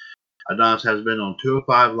times. Adonis has been on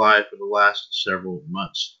 205 Live for the last several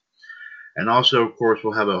months. And also, of course,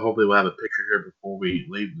 hopefully we'll have a picture here before we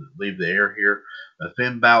leave the air here.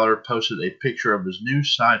 Finn Balor posted a picture of his new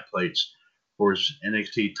side plates for his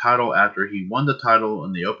NXT title after he won the title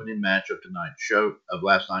in the opening match of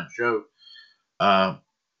last night's show. Of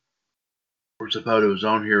course, the photo is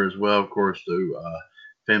on here as well, of course, through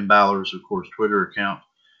Finn Balor's, of course, Twitter account.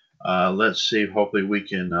 Let's see. Hopefully, we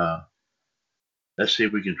can. Let's see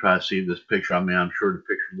if we can try to see this picture. I'm sure the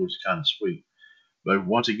picture looks kind of sweet. But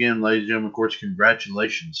once again, ladies and gentlemen, of course,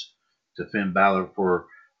 congratulations to Finn Balor for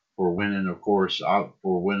winning, of course,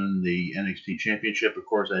 for winning the NXT Championship. Of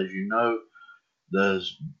course, as you know,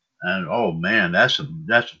 oh man, that's some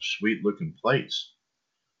sweet looking plates.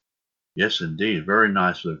 Yes, indeed, very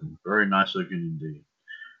nice looking indeed.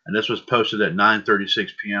 And this was posted at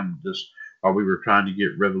 9:36 p.m. Just while we were trying to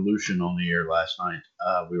get Revolution on the air last night.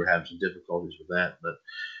 We were having some difficulties with that,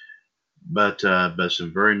 but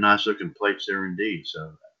some very nice looking plates there indeed.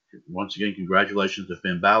 So once again, congratulations to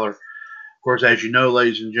Finn Balor. Of course, as you know,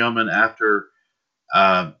 ladies and gentlemen, after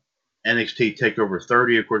NXT TakeOver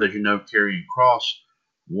 30, of course, as you know, Karrion Kross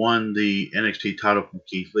won the NXT title from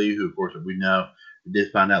Keith Lee, who, of course, we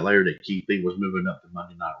did find out later that Keith Lee was moving up to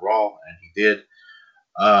Monday Night Raw, and he did.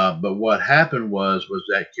 But what happened was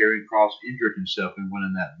that Karrion Kross injured himself in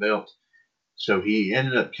winning that belt. So he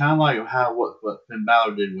ended up kind of like what Finn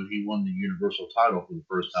Balor did when he won the Universal title for the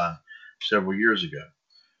first time several years ago.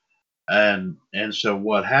 And so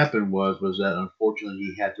what happened was that unfortunately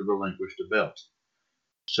he had to relinquish the belt.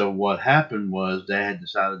 So what happened was they had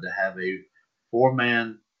decided to have a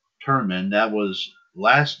 4-man tournament. That was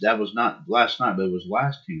not last night, but it was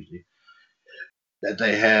last Tuesday that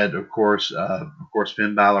they had, of course,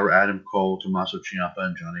 Finn Balor, Adam Cole, Tommaso Ciampa,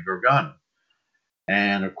 and Johnny Gargano.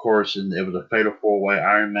 And of course, it was a fatal 4-way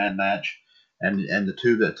Iron Man match. And the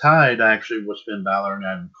two that tied actually was Finn Balor and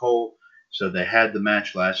Adam Cole. So they had the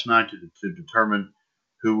match last night to determine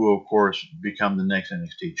who will, of course, become the next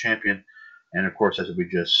NXT champion. And of course, as we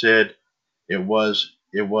just said, it was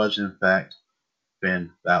in fact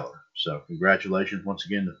Finn Balor. So congratulations once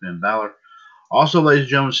again to Finn Balor. Also, ladies and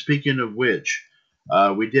gentlemen, speaking of which,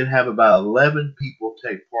 we did have about 11 people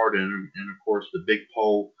take part in, of course, the big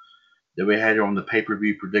poll that we had here on the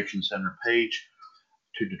pay-per-view prediction center page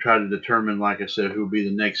to try to determine, like I said, who will be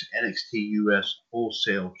the next NXT US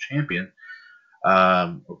Wholesale Champion.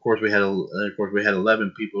 Of course, we had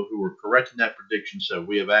 11 people who were correct in that prediction, so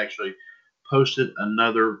we have actually posted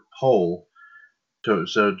another poll to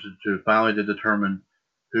finally to determine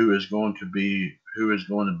who is going to be,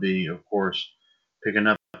 of course, picking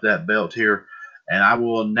up that belt here, and I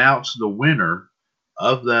will announce the winner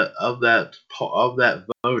of that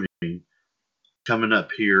voting coming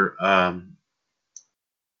up here on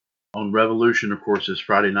Revolution. Of course, is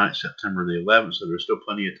Friday night, September the 11th, so there's still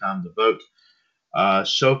plenty of time to vote.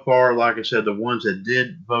 So far, like I said, the ones that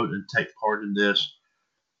did vote and take part in this,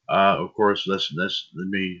 of course, let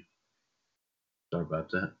me sorry about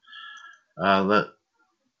that.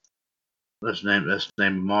 Let's name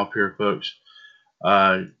them off here, folks.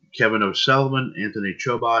 Kevin O'Sullivan, Anthony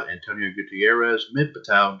Chobot, Antonio Gutierrez, Mid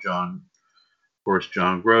Patel, John Gross,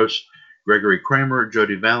 Gregory Kramer,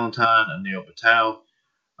 Jody Valentine, Anil Patel,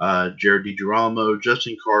 Jared DiGirolamo,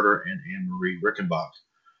 Justin Carter, and Anne Marie Rickenbach.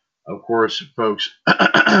 Of course, folks,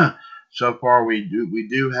 so far we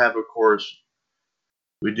do have, of course,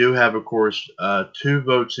 2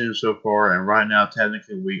 votes in so far, and right now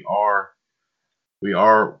technically we are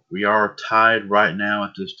tied right now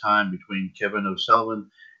at this time between Kevin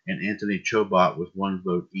O'Sullivan and Anthony Chobot with 1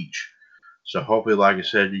 vote each. So hopefully, like I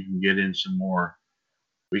said, you can get in some more.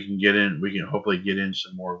 We can hopefully get in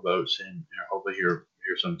some more votes and hopefully here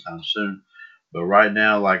sometime soon. But right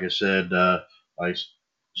now, like I said,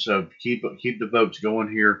 so keep the votes going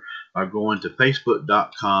here by going to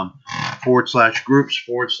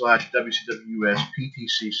facebook.com/groups/WCWUS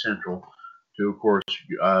PTC Central to, of course,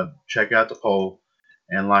 check out the poll.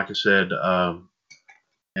 And like I said,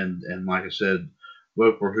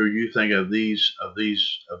 vote for who you think of these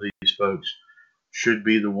folks should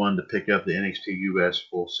be the one to pick up the NXT US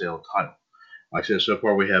Full Sail title. Like I said, so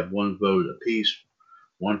far we have 1 vote apiece,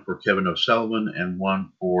 1 for Kevin O'Sullivan and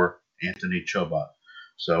 1 for Anthony Chobot.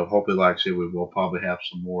 So hopefully, like I said, we will probably have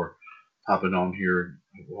some more popping on here.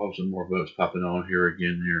 We'll have some more votes popping on here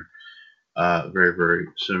again here very, very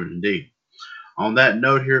soon indeed. On that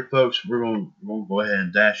note here, folks, we're going to go ahead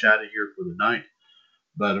and dash out of here for the night.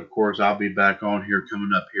 But, of course, I'll be back on here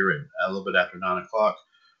coming up here at a little bit after 9 o'clock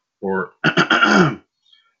for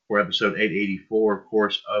for episode 884, of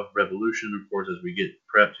course, of Revolution, of course, as we get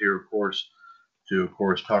prepped here, of course, to, of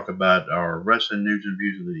course, talk about our wrestling news and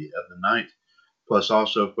views of the night. Plus,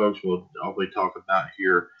 also, folks, we'll hopefully talk about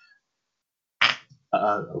here,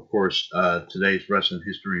 of course, today's wrestling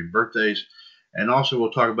history and birthdays. And also,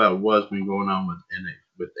 we'll talk about what's been going on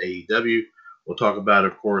with AEW. We'll talk about,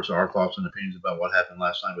 of course, our thoughts and opinions about what happened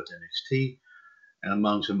last night with NXT, and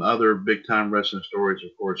among some other big-time wrestling stories,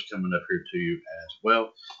 of course, coming up here to you as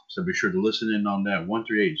well. So be sure to listen in on that,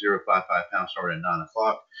 138-055-pound, starting at 9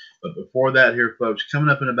 o'clock. But before that here, folks, coming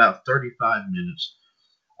up in about 35 minutes,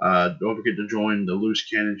 don't forget to join the Loose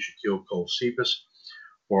Cannon Shaquille Cole Cephas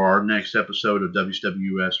for our next episode of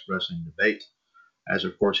WCWUS Wrestling Debate. As,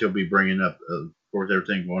 of course, he'll be bringing up, of course,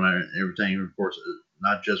 everything going on, of course,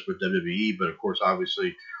 not just with WWE, but, of course,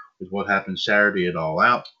 obviously with what happened Saturday at All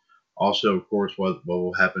Out. Also, of course, what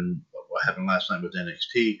happened last night with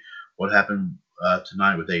NXT, what happened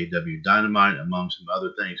tonight with AEW Dynamite, among some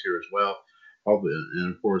other things here as well. Hopefully,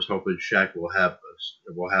 and of course, hopefully Shaq will have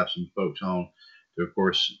some folks on to, of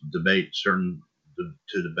course, debate certain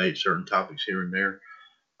topics here and there.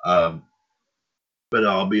 But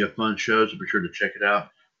it'll be a fun show, so be sure to check it out.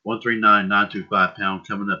 139-925-pound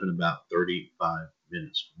coming up in about 35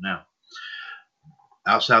 minutes from now.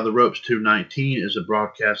 Outside the Ropes 219 is a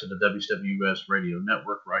broadcast of the WCWUS Radio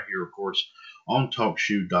Network right here, of course, on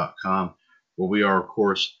TalkShoe.com, where we are, of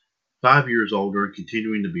course, 5 years older and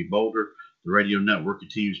continuing to be bolder. The radio network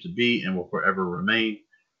continues to be and will forever remain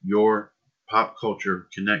your pop culture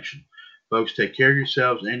connection. Folks, take care of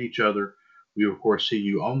yourselves and each other. We will, of course, see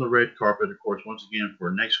you on the red carpet, of course, once again for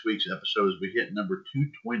next week's episode as we hit number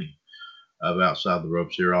 220 of Outside the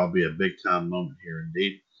Ropes here. I'll be a big time moment here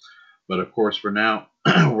indeed. But of course, for now,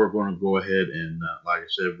 we're going to go ahead and, like I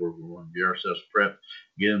said, we're going to get ourselves prepped,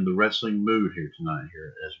 get in the wrestling mood here tonight,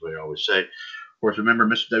 here, as we always say. Of course, remember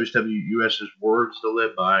Mr. WCWUS's words to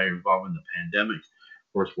live by involving the pandemic.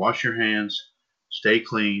 Of course, wash your hands, stay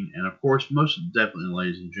clean, and of course, most definitely,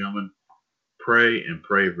 ladies and gentlemen, pray and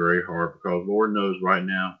pray very hard, because Lord knows right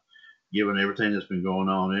now, given everything that's been going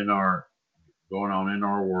on in our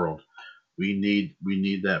world, we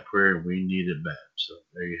need that prayer, and we need it bad. So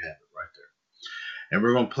there you have it right there. And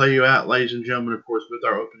we're going to play you out, ladies and gentlemen, of course, with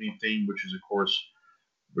our opening theme, which is of course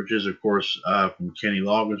from Kenny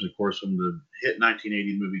Loggins, of course, from the hit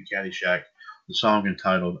 1980 movie Caddyshack, the song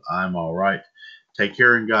entitled "I'm All Right." Take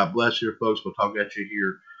care and God bless you, folks. We'll talk at you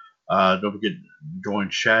here. Don't forget to join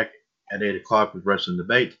Shaq at 8 o'clock with Wrestling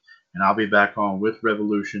Debate, and I'll be back on with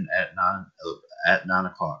Revolution at 9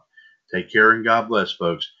 o'clock. Take care and God bless,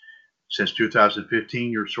 folks. Since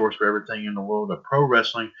 2015, your source for everything in the world of pro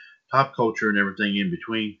wrestling, pop culture, and everything in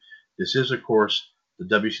between. This is, of course, the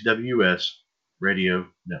WCWUS Radio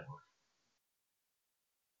Network.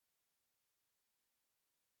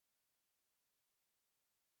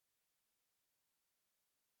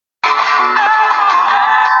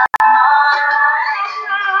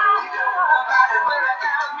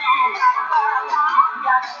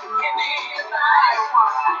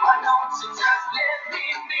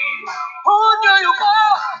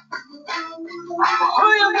 Who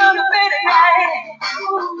you gonna be tonight?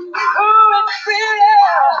 Who is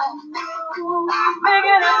real?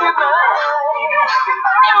 Making up your mind.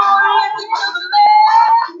 You wanna listen to the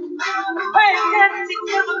man? Pay attention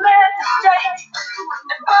to the man straight.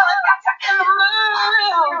 And brother got you in the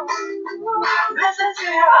mood. Listen to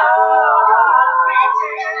your heart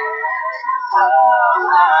beating.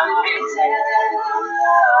 Heart beating.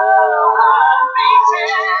 Heart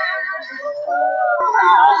beating.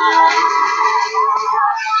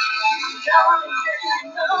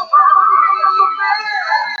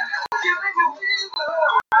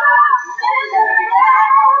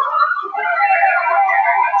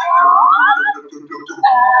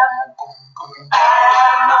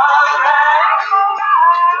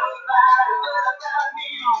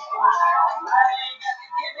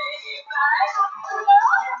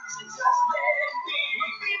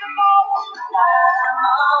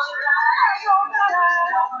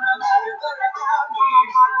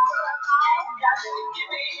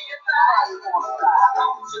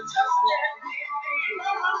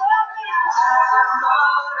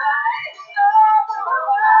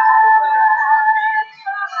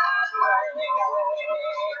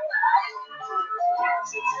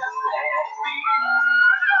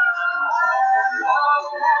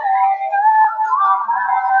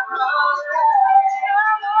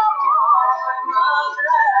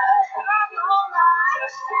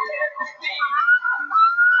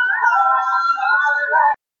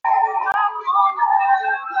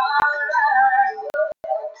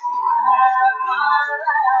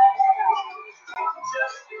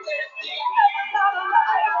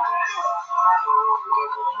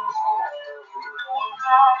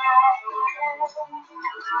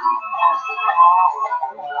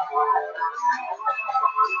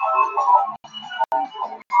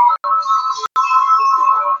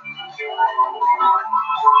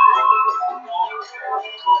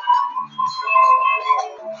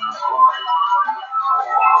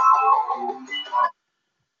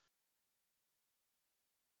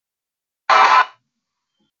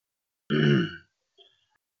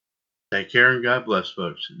 Take care and God bless,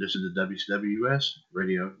 folks. This is the WCWUS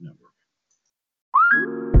Radio Network.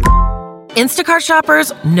 Instacart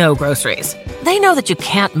shoppers know groceries. They know that you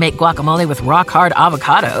can't make guacamole with rock-hard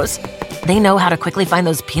avocados. They know how to quickly find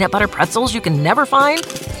those peanut butter pretzels you can never find.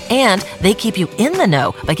 And they keep you in the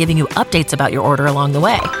know by giving you updates about your order along the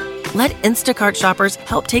way. Let Instacart shoppers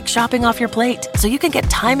help take shopping off your plate so you can get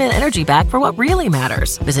time and energy back for what really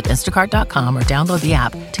matters. Visit instacart.com or download the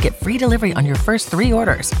app to get free delivery on your first 3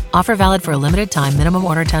 orders. Offer valid for a limited time. Minimum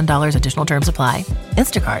order $10. Additional terms apply.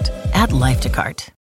 Instacart. Add life to cart.